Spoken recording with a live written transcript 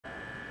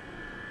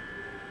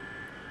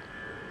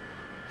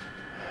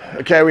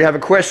Okay, we have a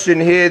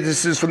question here.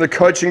 This is from the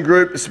coaching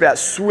group. It's about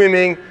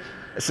swimming.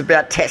 It's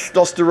about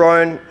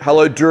testosterone.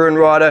 Hello,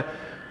 Durianrider.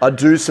 I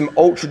do some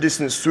ultra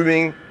distance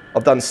swimming.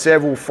 I've done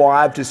several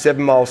 5 to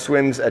 7 mile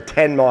swims, a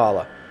 10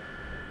 miler.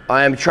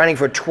 I am training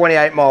for a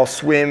 28-mile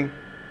swim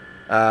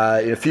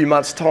in a few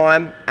months'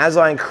 time. As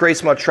I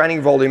increase my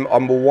training volume,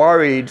 I'm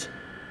worried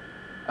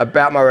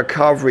about my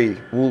recovery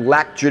will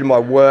lack due to my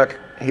work.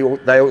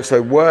 They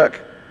also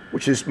work,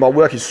 which is, my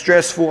work is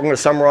stressful. I'm going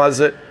to summarize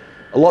it.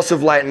 Lots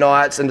of late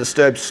nights and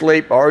disturbed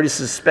sleep. I already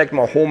suspect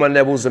my hormone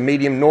levels are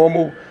medium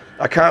normal.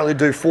 I currently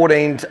do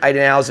 14 to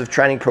 18 hours of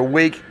training per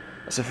week.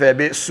 That's a fair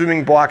bit.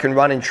 Swimming, bike and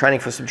running,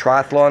 training for some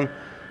triathlon.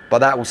 But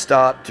that will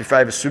start to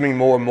favor swimming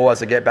more and more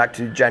as I get back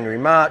to January,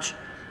 March.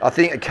 I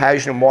think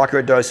occasional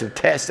microdose of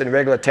tests and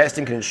regular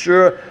testing can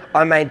ensure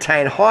I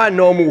maintain high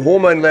normal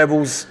hormone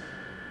levels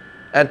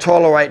and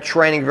tolerate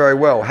training very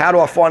well. How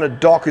do I find a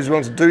doc who's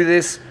willing to do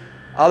this?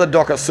 Other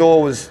doc I saw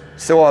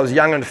I was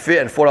young and fit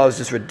and thought I was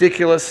just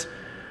ridiculous.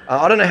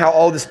 I don't know how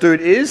old this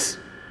dude is.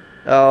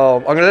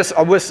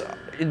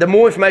 The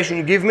more information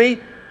you give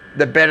me,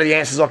 the better the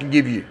answers I can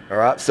give you. All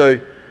right. So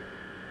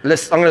I'm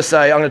going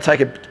to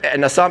take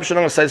an assumption.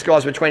 I'm going to say this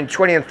guy's between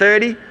 20 and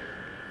 30,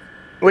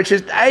 which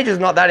is age is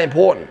not that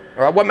important.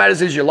 All right. What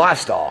matters is your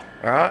lifestyle.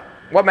 All right.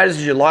 What matters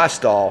is your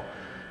lifestyle.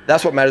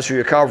 That's what matters for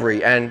your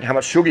recovery and how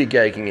much sugar you're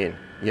taking in.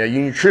 You know,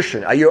 your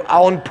nutrition. Are you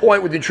on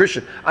point with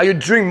nutrition? Are you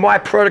doing my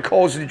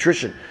protocols of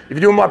nutrition? If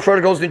you're doing my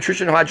protocols of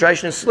nutrition,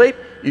 hydration, and sleep,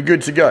 you're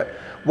good to go.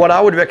 What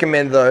I would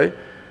recommend though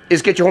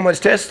is get your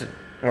hormones tested.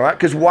 All right,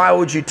 because why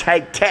would you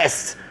take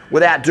tests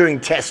without doing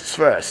tests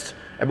first?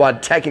 And by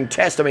taking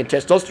tests, I mean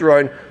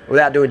testosterone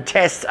without doing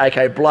tests,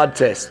 aka blood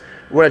tests.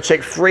 We want to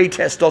check free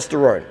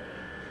testosterone,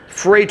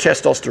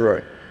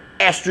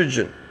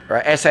 estrogen,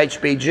 right?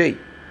 SHBG.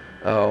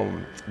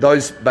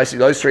 Those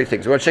three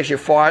things. We want to check your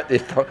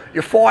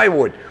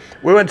thyroid.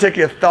 We want to check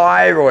your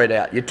thyroid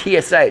out, your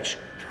TSH,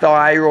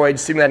 thyroid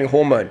stimulating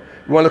hormone.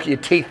 We want to look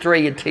at your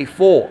T3 and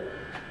T4.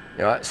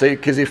 You know, so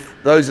because if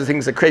those are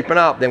things that are creeping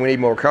up, then we need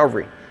more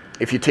recovery.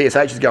 If your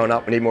TSH is going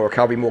up, we need more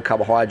recovery, more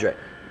carbohydrate,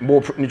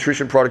 more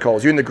nutrition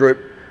protocols. You're in the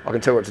group, I can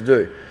tell you what to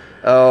do.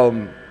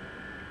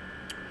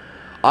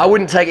 I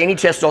wouldn't take any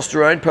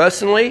testosterone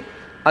personally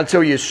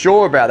until you're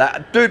sure about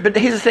that. Dude, but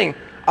here's the thing.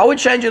 I would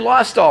change your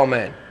lifestyle,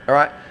 man. All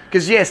right?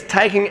 Because yes,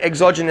 taking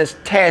exogenous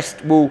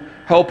tests will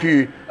help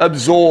you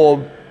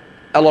absorb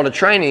a lot of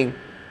training,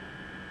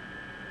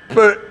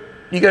 but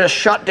you're going to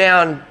shut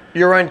down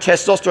your own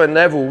testosterone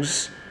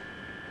levels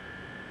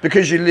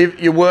because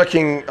you're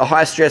working a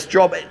high stress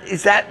job.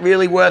 Is that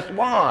really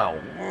worthwhile?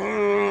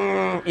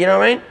 You know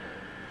what I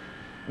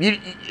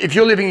mean? If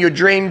you're living your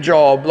dream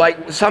job,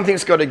 like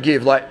something's got to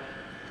give. Like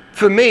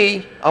for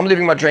me, I'm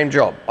living my dream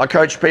job. I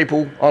coach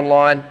people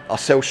online. I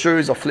sell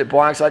shoes. I flip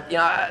bikes.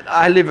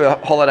 I live a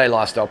holiday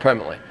lifestyle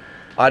permanently.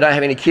 I don't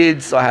have any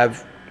kids. I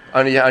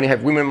only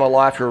have women in my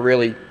life who are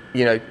really,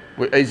 you know,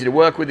 easy to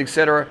work with,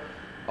 etc.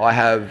 I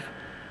have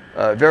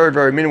a very,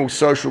 very minimal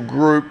social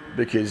group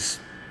because,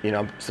 you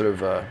know,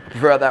 I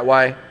prefer it that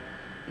way,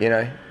 you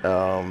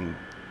know.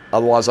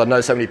 Otherwise, I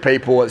know so many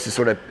people. It's just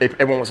sort of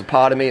everyone wants a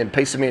part of me and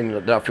piece of me,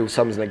 and I feel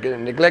someone's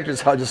neglected.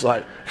 So I just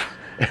like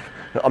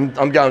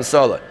I'm going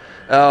solo.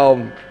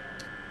 So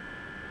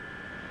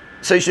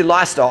it's your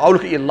lifestyle. I'll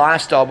look at your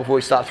lifestyle before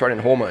you start throwing in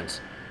hormones.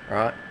 All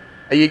right?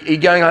 Are you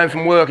going home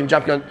from work and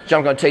jumping on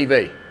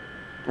TV,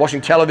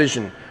 watching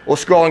television, or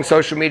scrolling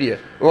social media,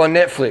 or on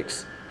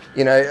Netflix?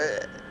 You know.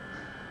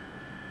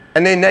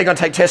 And then they're going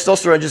to take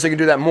testosterone just so you can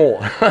do that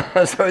more.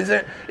 So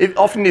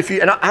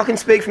and I can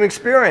speak from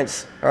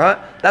experience, all right?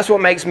 That's what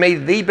makes me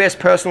the best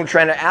personal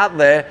trainer out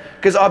there,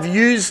 because I've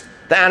used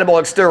the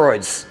anabolic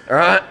steroids, all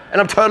right? And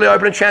I'm totally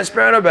open and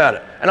transparent about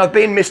it. And I've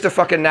been Mr.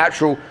 fucking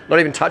natural, not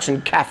even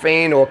touching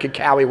caffeine or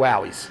cacao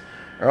wowies,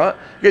 all right?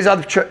 Because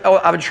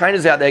other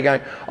trainers out there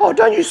going, oh,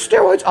 don't use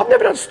steroids. I've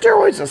never done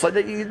steroids. And it's like,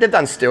 they've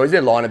done steroids.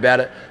 They're lying about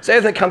it. So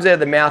everything that comes out of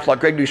the mouth, like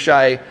Greg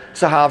Doucet,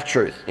 it's a half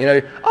truth. You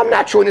know, I'm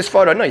natural in this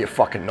photo. No, you're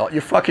fucking not.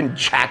 You're fucking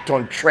jacked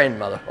on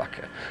trend,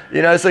 motherfucker.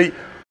 You know, so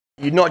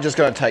you're not just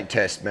going to take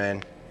tests,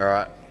 man, all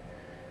right?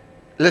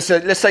 Let's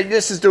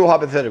just do a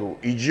hypothetical.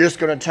 You're just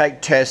going to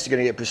take tests. You're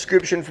going to get a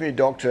prescription from your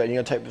doctor, and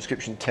you're going to take a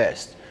prescription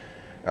test.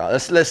 All right,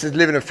 let's just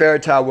live in a fairy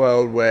tale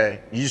world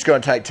where you're just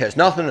going to take tests.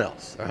 Nothing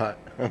else, all right?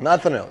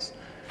 Nothing else.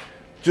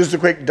 Just a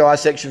quick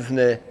dissection from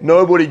there.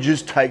 Nobody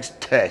just takes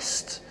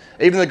tests.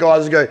 Even the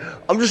guys that go,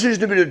 I'm just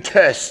using a bit of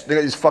tests. They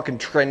got this fucking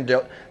trend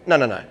out. No,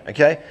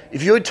 okay?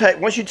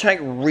 Once you take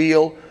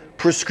real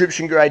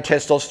prescription grade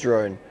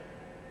testosterone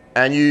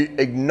and you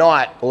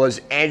ignite all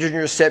those androgen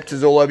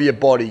receptors all over your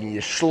body, in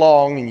your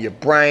schlong, in your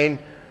brain,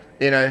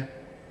 you know,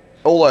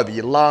 all over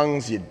your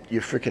lungs,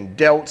 your freaking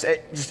delts,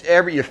 just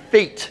your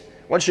feet.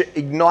 Once you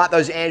ignite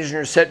those androgen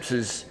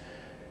receptors,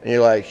 and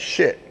you're like,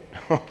 shit.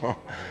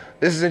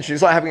 This is interesting.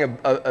 It's like having a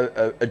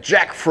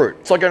jackfruit.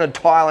 It's like going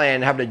to Thailand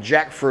and having a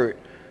jackfruit,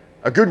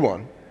 a good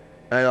one.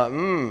 And you're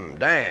like,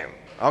 damn,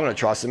 I'm going to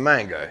try some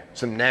mango,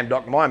 some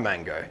Namdok Mai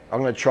mango.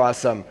 I'm going to try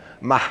some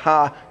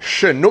Maha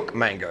Chinook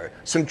mango,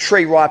 some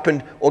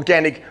tree-ripened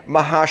organic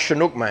Maha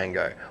Chinook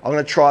mango. I'm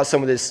going to try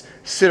some of this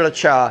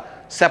Sriracha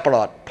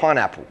Saparat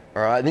pineapple,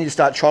 all right? And then you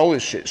start trying all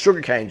this shit.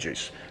 Sugarcane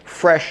juice,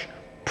 fresh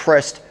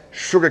pressed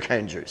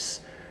sugarcane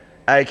juice,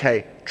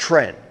 aka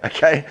Tren,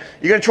 okay?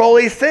 You're going to try all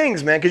these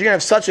things, man, because you're going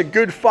to have such a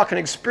good fucking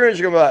experience.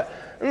 You're going to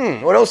be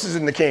like, what else is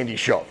in the candy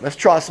shop? Let's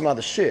try some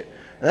other shit.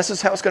 And that's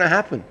just how it's going to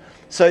happen.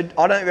 So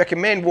I don't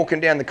recommend walking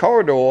down the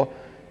corridor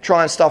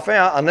trying stuff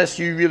out unless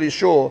you're really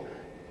sure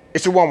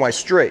it's a one-way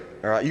street,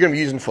 all right? You're going to be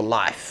using for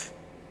life,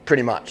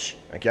 pretty much,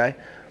 okay?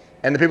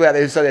 And the people out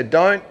there who say they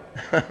don't,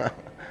 they're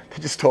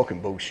just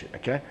talking bullshit,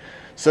 okay?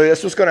 So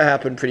that's what's going to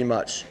happen pretty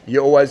much.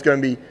 You're always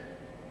going to be,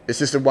 it's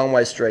just a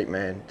one-way street,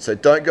 man. So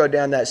don't go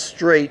down that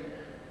street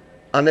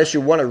unless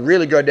you want to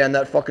really go down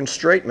that fucking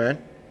street, man,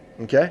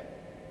 okay?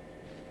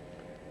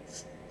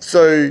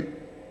 So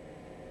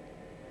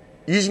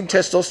using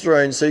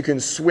testosterone so you can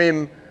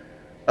swim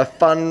a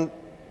fun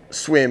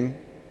swim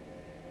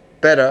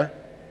better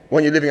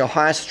when you're living a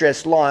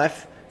high-stress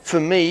life, for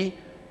me,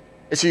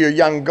 if you're a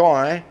young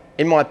guy,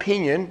 in my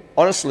opinion,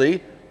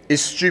 honestly, is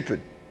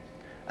stupid.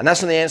 And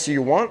that's not the answer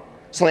you want.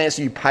 It's not the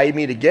answer you pay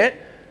me to get,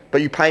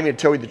 but you pay me to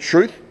tell you the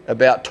truth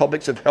about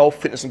topics of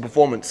health, fitness, and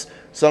performance.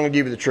 So I'm going to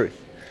give you the truth.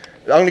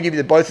 I'm going to give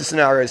you both the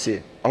scenarios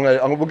here.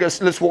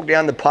 Let's walk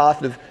down the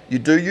path of you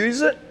do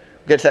use it.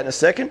 We'll get to that in a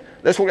second.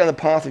 Let's walk down the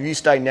path of you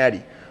stay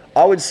natty.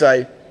 I would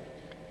say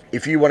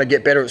if you want to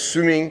get better at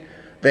swimming,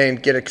 then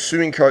get a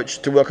swimming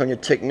coach to work on your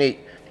technique.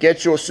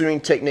 Get your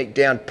swimming technique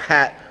down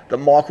pat that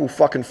Michael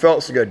fucking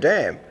Phelps to go,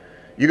 damn,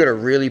 you got a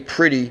really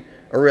pretty,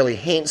 a really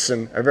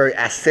handsome, a very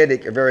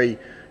aesthetic, a very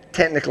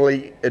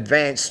technically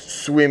advanced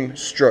swim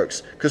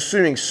strokes. Because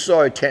swimming's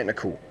so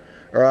technical,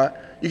 all right?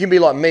 You can be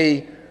like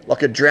me,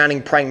 like a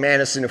drowning praying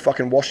mantis in a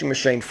fucking washing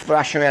machine,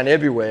 thrashing around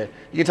everywhere.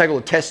 You can take all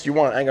the tests you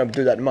want, ain't gonna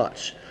do that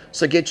much.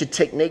 So get your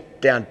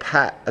technique down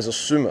pat as a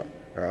swimmer,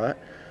 all right?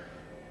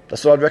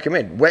 That's what I'd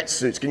recommend.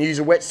 Wetsuits. Can you use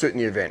a wetsuit in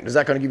the event? Is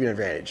that going to give you an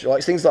advantage?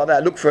 Like things like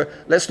that.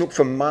 Let's look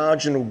for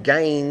marginal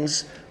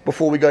gains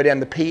before we go down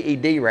the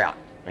PED route.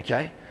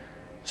 Okay.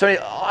 So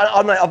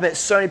I've met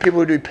so many people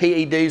who do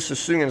PEDs for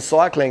swimming and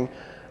cycling,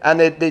 and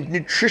their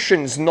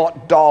nutrition's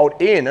not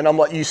dialed in. And I'm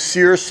like, you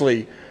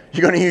seriously,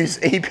 you're going to use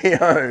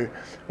EPO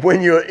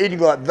when you're eating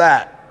like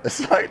that?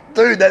 It's like,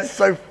 dude, that's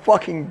so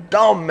fucking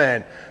dumb,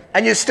 man.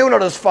 And you're still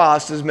not as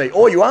fast as me.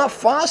 Or you are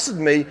faster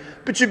than me,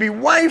 but you'd be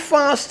way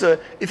faster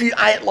if you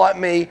ate like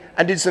me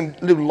and did some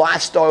little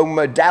lifestyle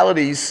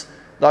modalities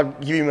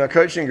like giving my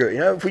coaching group. You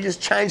know, if we just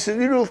change the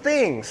little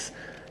things.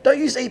 Don't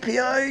use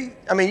EPO.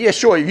 I mean, yeah,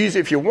 sure, you use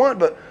it if you want,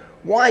 but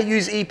why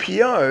use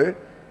EPO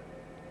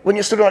when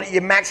you're still not at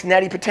your max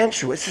natty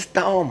potential? It's just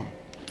dumb.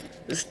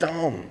 It's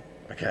dumb,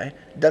 okay?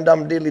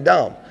 Dumb, diddly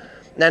dumb.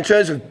 Now, in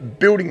terms of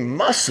building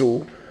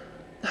muscle,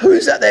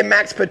 who's at their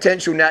max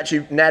potential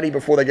natty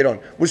before they get on?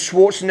 Was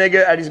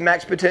Schwarzenegger at his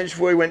max potential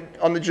before he went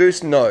on the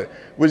juice? No.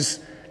 Was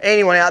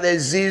anyone out there,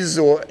 Ziz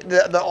or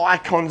the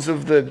icons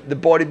of the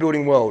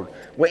bodybuilding world,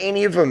 were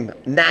any of them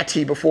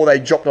natty before they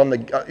dropped on the,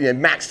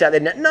 maxed out their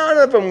net? None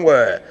of them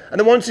were. And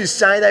the ones who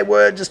say they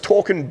were, just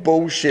talking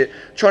bullshit,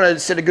 trying to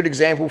set a good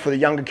example for the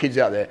younger kids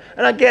out there.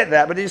 And I get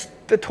that, but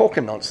they're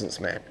talking nonsense,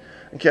 man.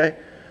 Okay?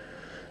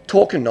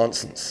 Talking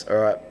nonsense, all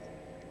right?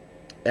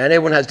 And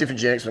everyone has different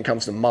genetics when it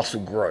comes to muscle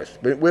growth.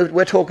 But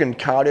we're talking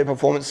cardio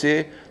performance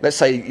here. Let's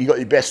say you got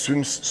your best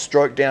swim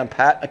stroke down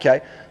pat, okay?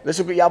 Let's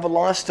look at your other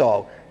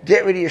lifestyle.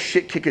 Get rid of your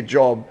shit kicker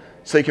job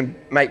so you can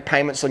make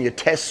payments on your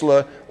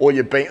Tesla or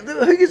your Beam.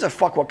 Who gives a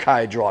fuck what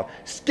car you drive?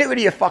 Just get rid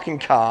of your fucking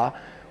car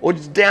or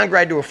just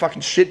downgrade to a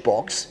fucking shit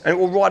box and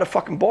we'll ride a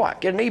fucking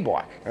bike. Get an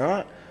e-bike, all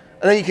right?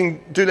 And then you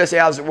can do less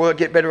hours at work,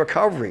 get better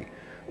recovery.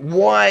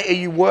 Why are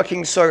you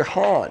working so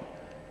hard?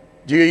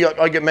 Maybe you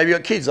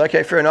got kids,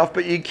 okay, fair enough,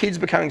 but your kids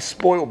becoming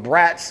spoiled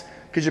brats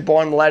because you're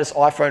buying the latest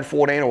iPhone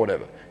 14 or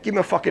whatever. Give them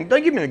a fucking,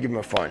 don't give them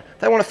a phone. If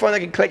they want a phone, they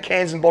can collect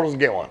cans and bottles and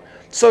get one.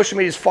 Social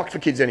media's fucked for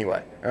kids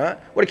anyway, all right?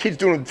 What are kids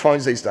doing with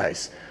phones these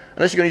days?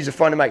 Unless you're going to use a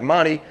phone to make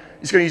money,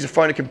 you're just going to use a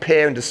phone to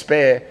compare and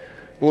despair.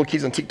 All the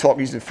kids on TikTok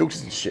using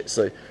filters and shit.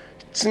 So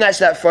snatch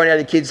that phone out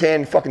of your kid's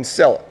hand and fucking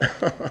sell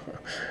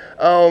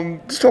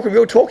it. Just talking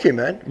real talk here,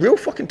 man. Real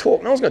fucking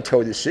talk. No one's going to tell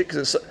you this shit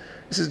because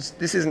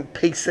this isn't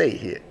PC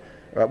here.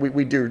 Right?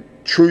 We do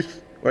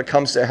truth when it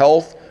comes to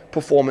health,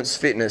 performance,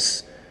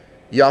 fitness.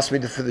 You ask me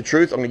for the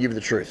truth, I'm going to give you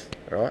the truth.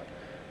 All right?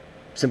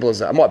 Simple as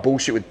that. I might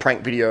bullshit with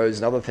prank videos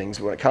and other things,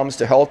 but when it comes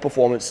to health,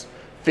 performance,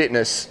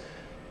 fitness,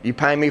 you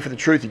pay me for the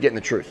truth, you're getting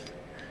the truth.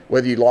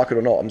 Whether you like it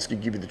or not, I'm just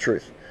going to give you the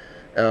truth.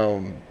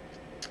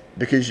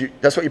 Because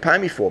that's what you pay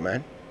me for,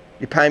 man.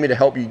 You pay me to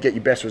help you get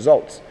your best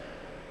results.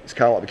 It's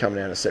kind of like we're coming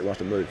down in a sec, we'll have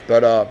to move.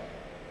 But,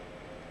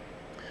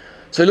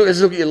 so let's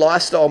look at your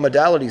lifestyle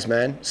modalities,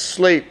 man.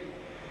 Sleep,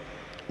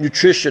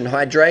 nutrition,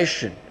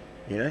 hydration,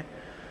 you know?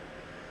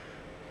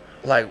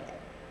 Like,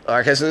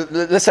 okay, so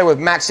let's say we've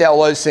maxed out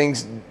all those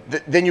things,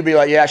 then you'll be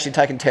like, yeah, actually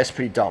taking tests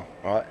pretty dumb,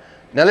 all right?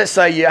 Now let's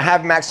say you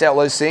have maxed out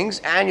those things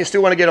and you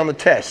still want to get on the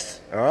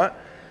test, all right?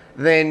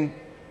 Then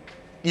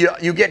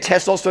you get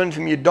testosterone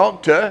from your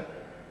doctor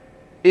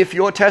if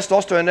your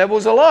testosterone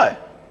levels are low.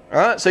 All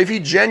right? So if you're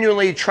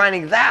genuinely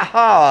training that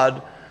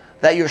hard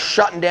that you're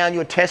shutting down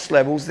your test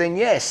levels, then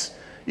yes,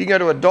 you can go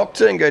to a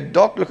doctor and go,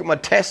 doc, look at my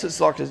tests. It's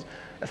like a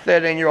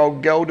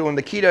 13-year-old girl doing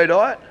the keto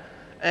diet,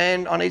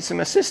 and I need some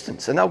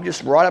assistance. And they'll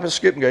just write up a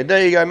script and go,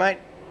 there you go, mate.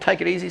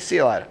 Take it easy. See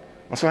you later.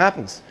 That's what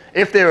happens.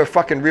 If they're a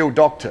fucking real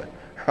doctor,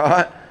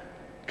 right?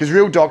 Because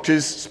real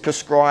doctors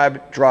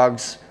prescribe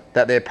drugs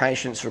that their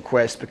patients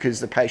request because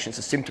the patients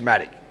are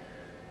symptomatic.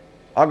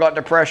 I got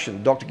depression.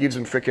 The doctor gives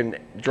them freaking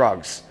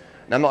drugs.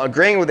 Now, I'm not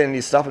agreeing with any of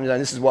this stuff. I'm saying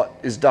this is what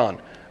is done.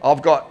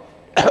 I've got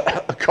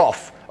a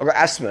cough. I've got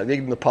asthma. They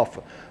give them the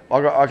puffer.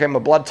 Okay, my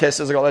blood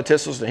testers, I got low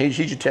testosterone. Here's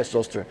your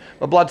testosterone.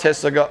 My blood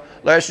tests, I got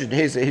low estrogen.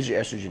 Here's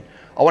your estrogen.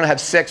 I want to have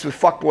sex with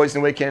fuckboys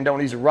in the weekend and don't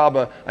want to use a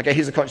rubber. Okay,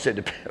 here's a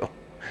contraceptive pill.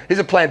 Here's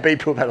a Plan B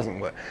pill. That doesn't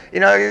work. You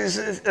know,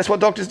 that's what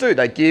doctors do.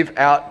 They give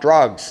out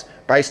drugs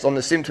based on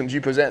the symptoms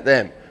you present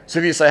them. So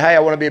if you say, hey, I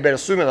want to be a better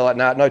swimmer, they're like,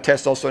 nah, no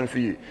testosterone for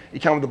you. You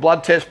come with a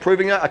blood test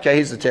proving it. Okay,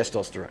 here's the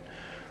testosterone.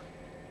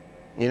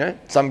 You know,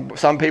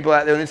 some people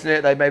out there on the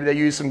internet, maybe they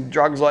use some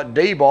drugs like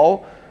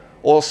D-Bol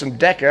or some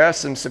Deca,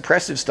 some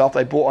suppressive stuff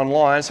they bought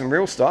online, some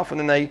real stuff,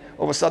 and then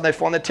all of a sudden they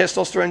find their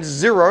testosterone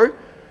zero,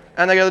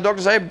 and they go to the doctor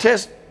and say,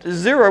 test is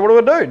zero, what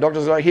do I do?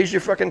 Doctor's like, here's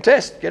your fucking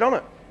test, get on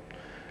it.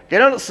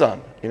 Get on it,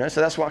 son. You know, so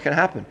that's what can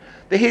happen.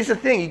 But here's the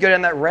thing, you go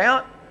down that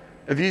route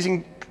of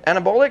using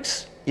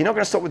anabolics, you're not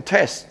going to stop with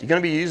tests. You're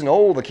going to be using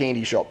all the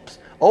candy shops,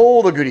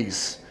 all the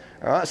goodies.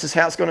 All right, that's just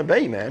how it's going to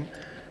be, man.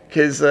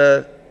 Because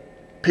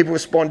people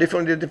respond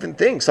differently to different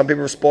things. Some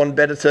people respond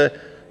better to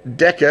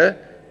Deca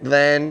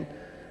than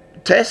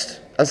test,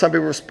 and some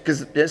people,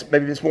 because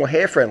maybe it's more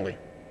hair friendly.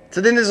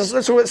 So then let's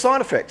talk about side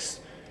effects.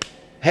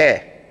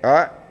 Hair, all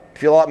right?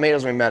 If you like me, it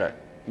doesn't really matter.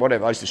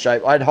 Whatever, I used to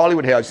shave. I had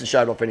Hollywood hair, I used to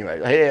shave it off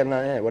anyway. Hair,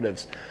 no, yeah, whatever.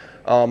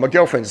 My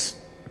girlfriends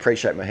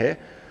appreciate my hair.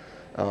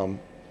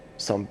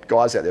 Some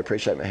guys out there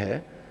appreciate my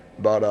hair,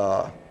 but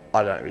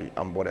I don't really,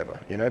 whatever,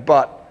 you know.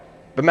 But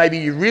maybe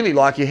you really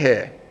like your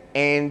hair,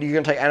 and you're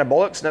going to take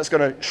anabolics, and that's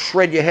going to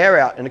shred your hair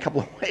out in a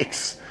couple of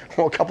weeks,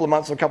 or a couple of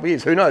months, or a couple of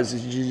years. Who knows?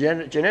 It's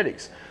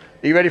genetics.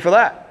 Are you ready for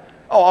that?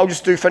 Oh, I'll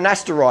just do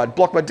finasteride,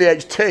 block my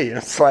DHT. And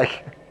it's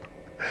like,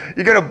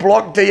 you're going to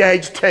block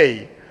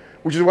DHT,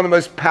 which is one of the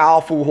most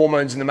powerful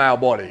hormones in the male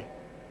body,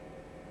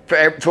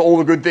 for all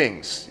the good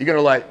things. You're going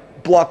to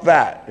like block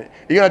that.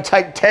 You're going to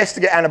take tests to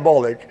get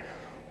anabolic,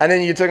 and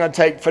then you're going to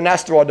take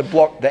finasteride to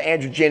block the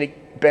androgenic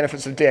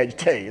benefits of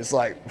DHT. It's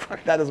like,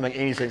 fuck, that doesn't make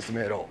any sense to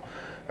me at all.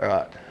 All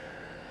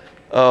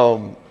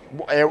right.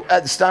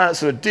 At the start, it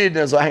sort of did, and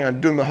I was like, hang on, I'm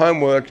doing my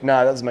homework. No,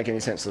 that doesn't make any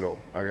sense at all.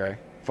 Okay,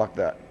 fuck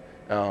that.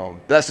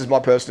 That's just my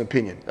personal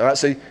opinion. All right,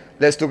 so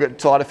let's look at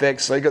side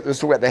effects. So let's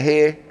talk about the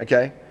hair.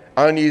 Okay,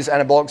 only use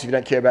anabolics if you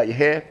don't care about your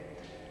hair.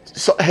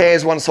 So, hair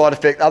is one side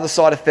effect. The other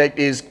side effect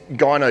is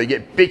gyno. You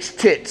get big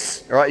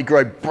tits. All right, you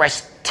grow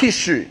breast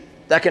tissue.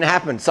 That can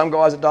happen. Some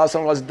guys it does,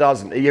 some guys it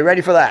doesn't. Are you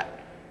ready for that?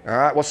 All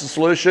right, what's the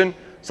solution?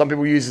 Some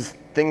people use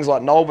things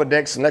like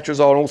Nolvadex and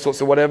letrozole and all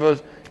sorts of whatever.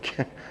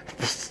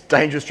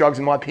 Dangerous drugs,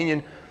 in my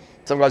opinion.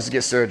 Some guys just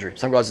get surgery.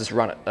 Some guys just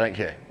run it. They don't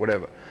care.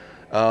 Whatever.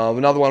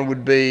 Another one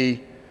would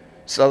be.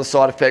 So the other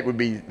side effect would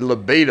be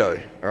libido,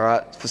 all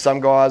right? For some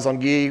guys on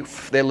gear,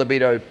 their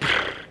libido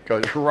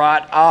goes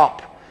right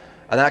up,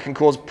 and that can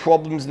cause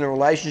problems in the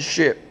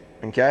relationship,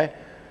 okay?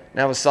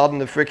 Now all of a sudden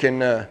the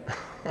freaking,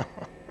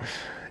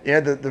 you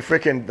know,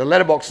 the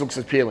letterbox looks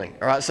appealing,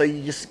 all right? So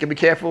you just gotta be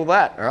careful of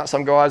that, all right?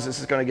 Some guys, this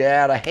is gonna get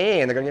out of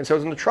hand, they're gonna get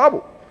themselves into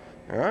trouble,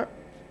 all right?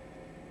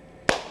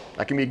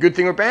 That can be a good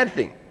thing or a bad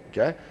thing,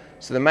 okay?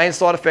 So the main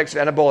side effects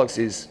of anabolics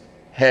is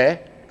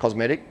hair,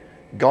 cosmetic,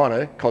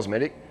 gyno,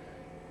 cosmetic,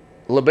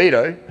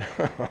 libido,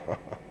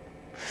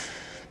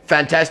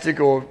 fantastic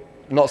or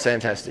not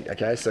fantastic,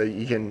 okay? So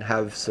you can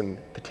have some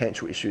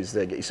potential issues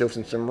there. Get yourself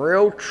in some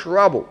real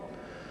trouble,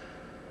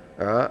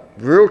 all right?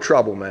 Real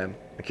trouble, man,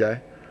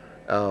 okay?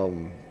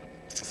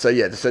 So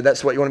yeah, so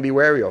that's what you want to be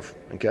wary of,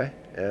 okay?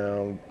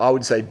 I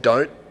would say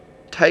don't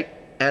take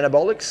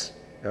anabolics,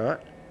 all right?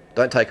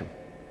 Don't take them.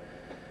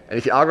 And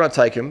if you are going to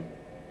take them,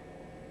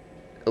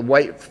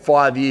 wait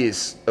 5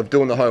 years of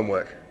doing the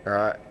homework, all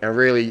right? And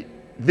really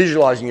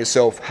visualizing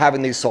yourself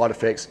having these side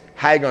effects,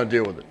 how are you going to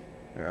deal with it,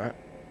 all right?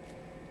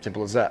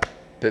 Simple as that.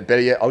 But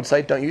better yet, I would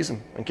say don't use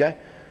them, okay?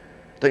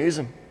 Don't use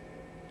them.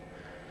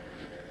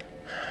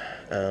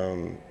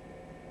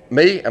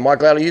 Me, am I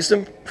glad I use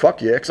them?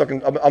 Fuck yeah, because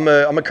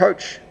I'm a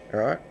coach, all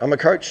right? I'm a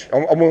coach.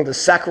 I'm willing to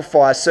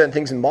sacrifice certain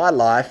things in my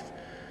life,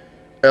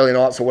 early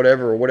nights or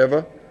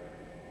whatever,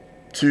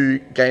 to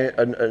gain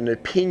an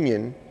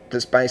opinion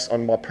that's based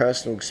on my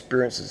personal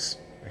experiences,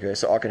 okay?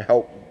 So I can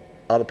help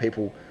other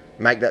people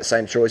make that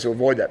same choice or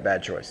avoid that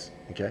bad choice,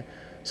 okay?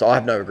 So I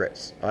have no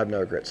regrets. I have no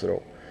regrets at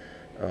all.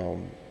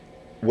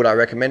 Would I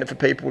recommend it for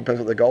people? It depends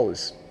what their goal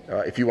is.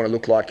 If you want to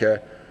look like one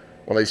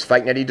of these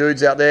fake netty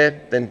dudes out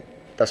there, then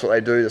that's what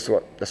they do.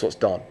 That's what's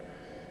done.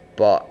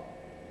 But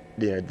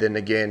you know, then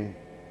again,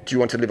 do you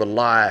want to live a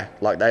lie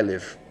like they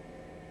live?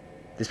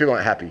 These people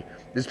aren't happy.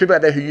 There's people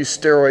out there who use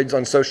steroids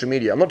on social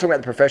media. I'm not talking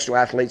about the professional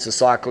athletes, the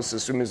cyclists, the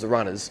swimmers, the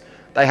runners.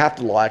 They have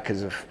to lie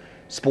because of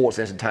sports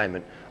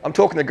entertainment. I'm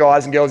talking to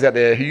guys and girls out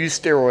there who use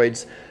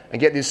steroids and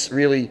get this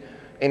really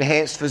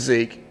enhanced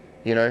physique,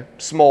 you know,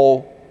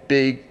 small,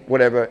 big,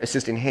 whatever. It's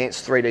just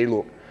enhanced 3D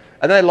look.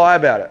 And they lie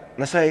about it.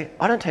 And they say,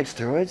 I don't take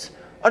steroids.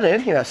 I don't know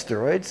anything about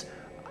steroids.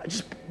 I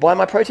just buy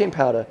my protein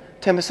powder,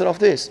 10% off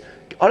this.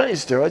 I don't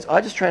use steroids. I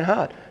just train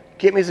hard.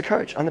 Get me as a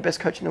coach. I'm the best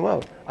coach in the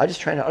world. I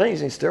just train hard. I don't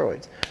use any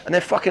steroids. And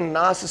they're fucking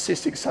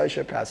narcissistic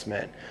sociopaths,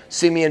 man.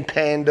 Simeon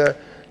Panda,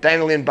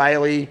 Daniel Lynn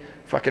Bailey,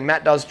 fucking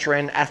Matt Does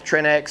Trend,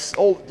 Tren X,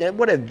 all,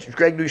 whatever,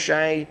 Greg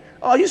Duche.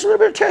 Oh, I use a little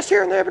bit of test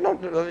here and there, but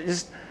not,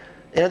 just,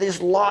 you know, they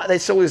just lie. They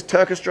sell this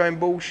Testosterone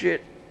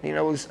bullshit, you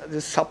know,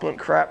 this supplement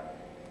crap.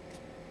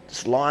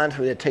 Just lying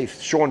through their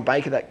teeth. Sean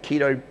Baker, that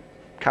keto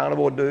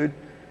carnivore dude,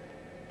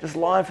 just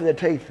lying for their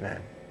teeth,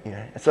 man. You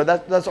know, so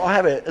that's I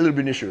have a little bit of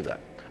an issue with that.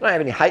 I don't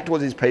have any hate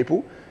towards these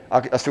people.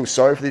 I feel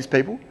sorry for these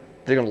people.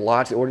 They're going to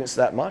lie to the audience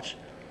that much.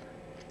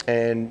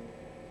 And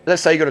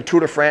let's say you got a Tour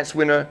de France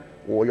winner,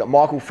 or you got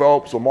Michael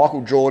Phelps or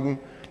Michael Jordan.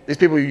 These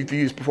people who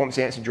use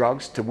performance-enhancing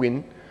drugs to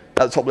win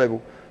at the top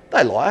level,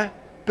 they lie.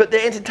 But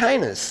they're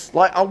entertainers.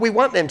 Like, we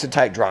want them to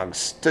take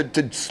drugs,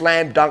 to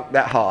slam dunk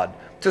that hard,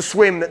 to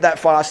swim that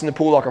fast in the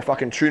pool like a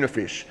fucking tuna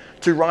fish,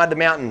 to ride the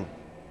mountain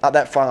up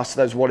that fast to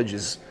those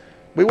wattages.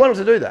 We want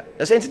them to do that.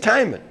 That's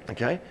entertainment,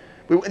 okay?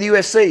 The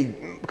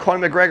UFC,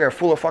 Conor McGregor,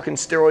 full of fucking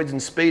steroids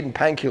and speed and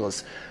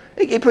painkillers.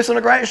 He puts on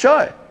a great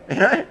show, you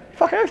know?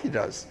 Fucking oath he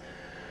does.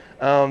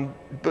 You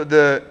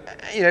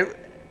know,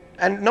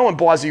 and no one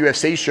buys a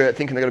UFC shirt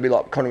thinking they're going to be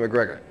like Conor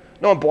McGregor.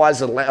 No one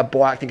buys a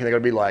bike thinking they're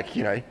going to be like,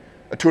 you know,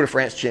 a Tour de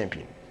France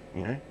champion,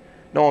 you know?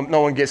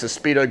 No one gets a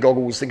Speedo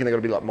goggles thinking they're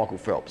going to be like Michael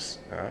Phelps,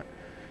 all right?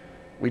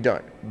 We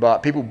don't.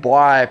 But people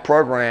buy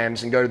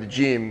programs and go to the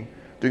gym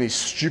doing these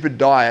stupid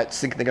diets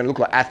thinking they're going to look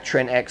like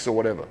Tren X or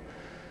whatever.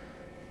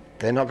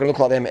 They're not going to look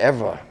like them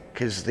ever,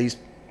 because these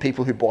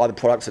people who buy the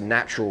products are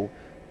natural,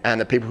 and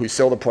the people who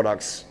sell the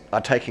products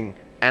are taking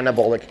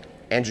anabolic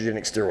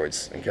androgenic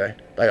steroids, okay?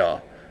 They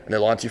are. And they're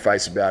lying to your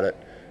face about it.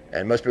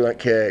 And most people don't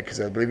care because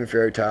they believe in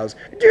fairy tales.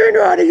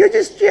 Durianrider, you're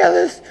just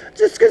jealous.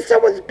 Just because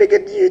someone's bigger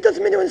than you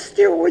doesn't mean they're on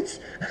steroids.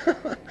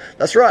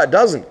 That's right, it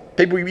doesn't.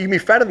 People, you can be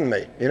fatter than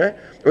me, you know?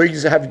 Or you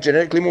just have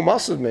genetically more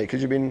muscle than me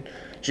because you've been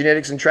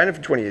genetics and training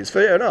for 20 years.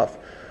 Fair enough.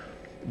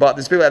 But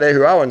there's people out there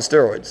who are on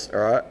steroids, all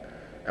right?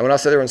 And when I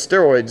say they're on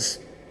steroids,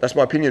 that's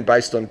my opinion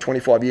based on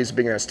 25 years of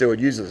being around steroid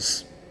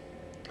users.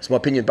 It's my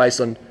opinion based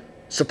on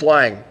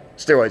supplying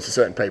steroids to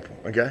certain people,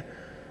 okay?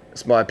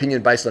 It's my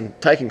opinion based on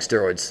taking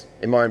steroids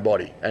in my own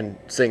body and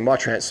seeing my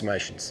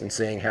transformations and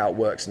seeing how it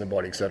works in the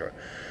body, etc.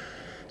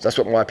 So that's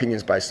what my opinion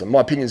is based on. My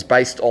opinion is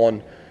based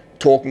on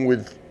talking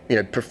with, you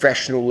know,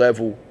 professional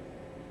level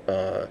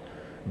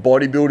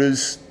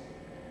bodybuilders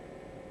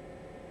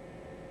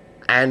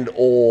and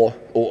or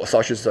so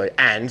I should say,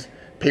 and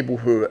people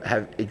who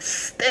have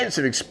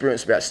extensive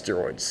experience about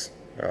steroids.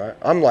 All right,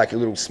 I'm like a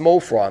little small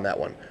fry on that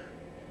one.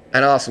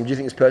 And I asked them, do you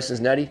think this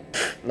person's natty?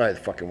 No, the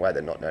fucking way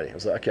they're not natty. I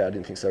was like, okay, I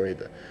didn't think so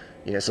either.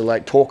 You know, so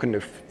like talking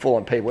to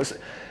full-on people,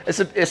 it's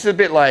a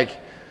bit like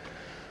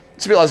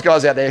those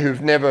guys out there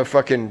who've never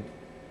fucking,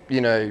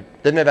 you know,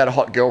 they've never had a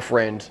hot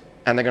girlfriend,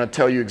 and they're going to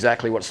tell you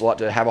exactly what it's like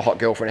to have a hot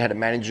girlfriend, how to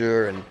manage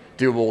her, and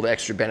deal with all the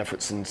extra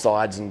benefits and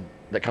sides and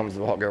that comes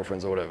with hot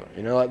girlfriends or whatever.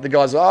 You know, like the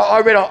guys, I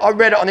read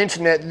it on the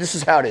internet. This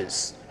is how it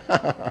is.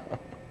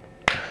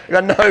 You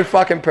got no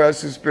fucking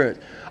personal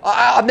experience.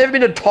 I've never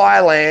been to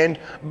Thailand,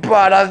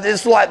 but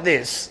it's like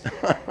this.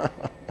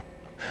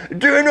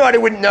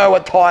 Durianrider wouldn't know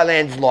what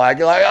Thailand's like.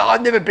 Like,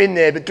 I've never been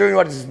there, but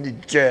Durianrider's a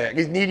jerk.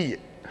 He's an idiot.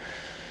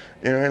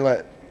 You know,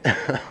 like.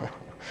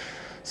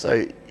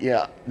 So,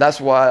 yeah, that's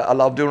why I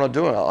love doing what I'm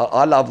doing.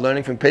 I love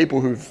learning from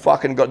people who've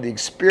fucking got the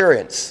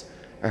experience.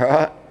 All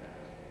right?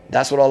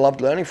 That's what I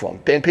love learning from.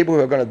 And people who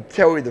are going to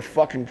tell you the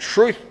fucking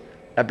truth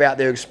about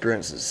their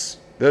experiences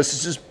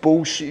versus just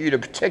bullshit you to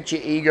protect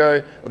your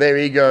ego or their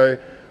ego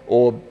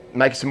or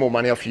make some more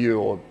money off you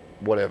or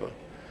whatever.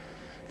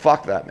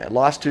 Fuck that, man.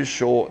 Life's too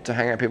short to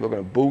hang out with people who are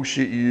going to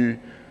bullshit you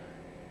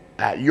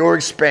at your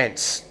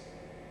expense,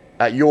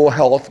 at your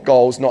health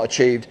goals not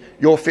achieved,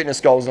 your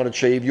fitness goals not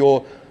achieved,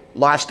 your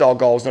lifestyle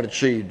goals not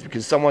achieved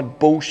because someone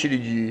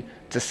bullshitted you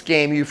to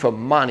scam you for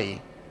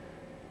money.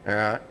 All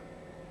right?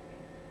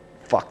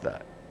 Fuck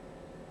that.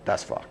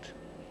 That's fucked.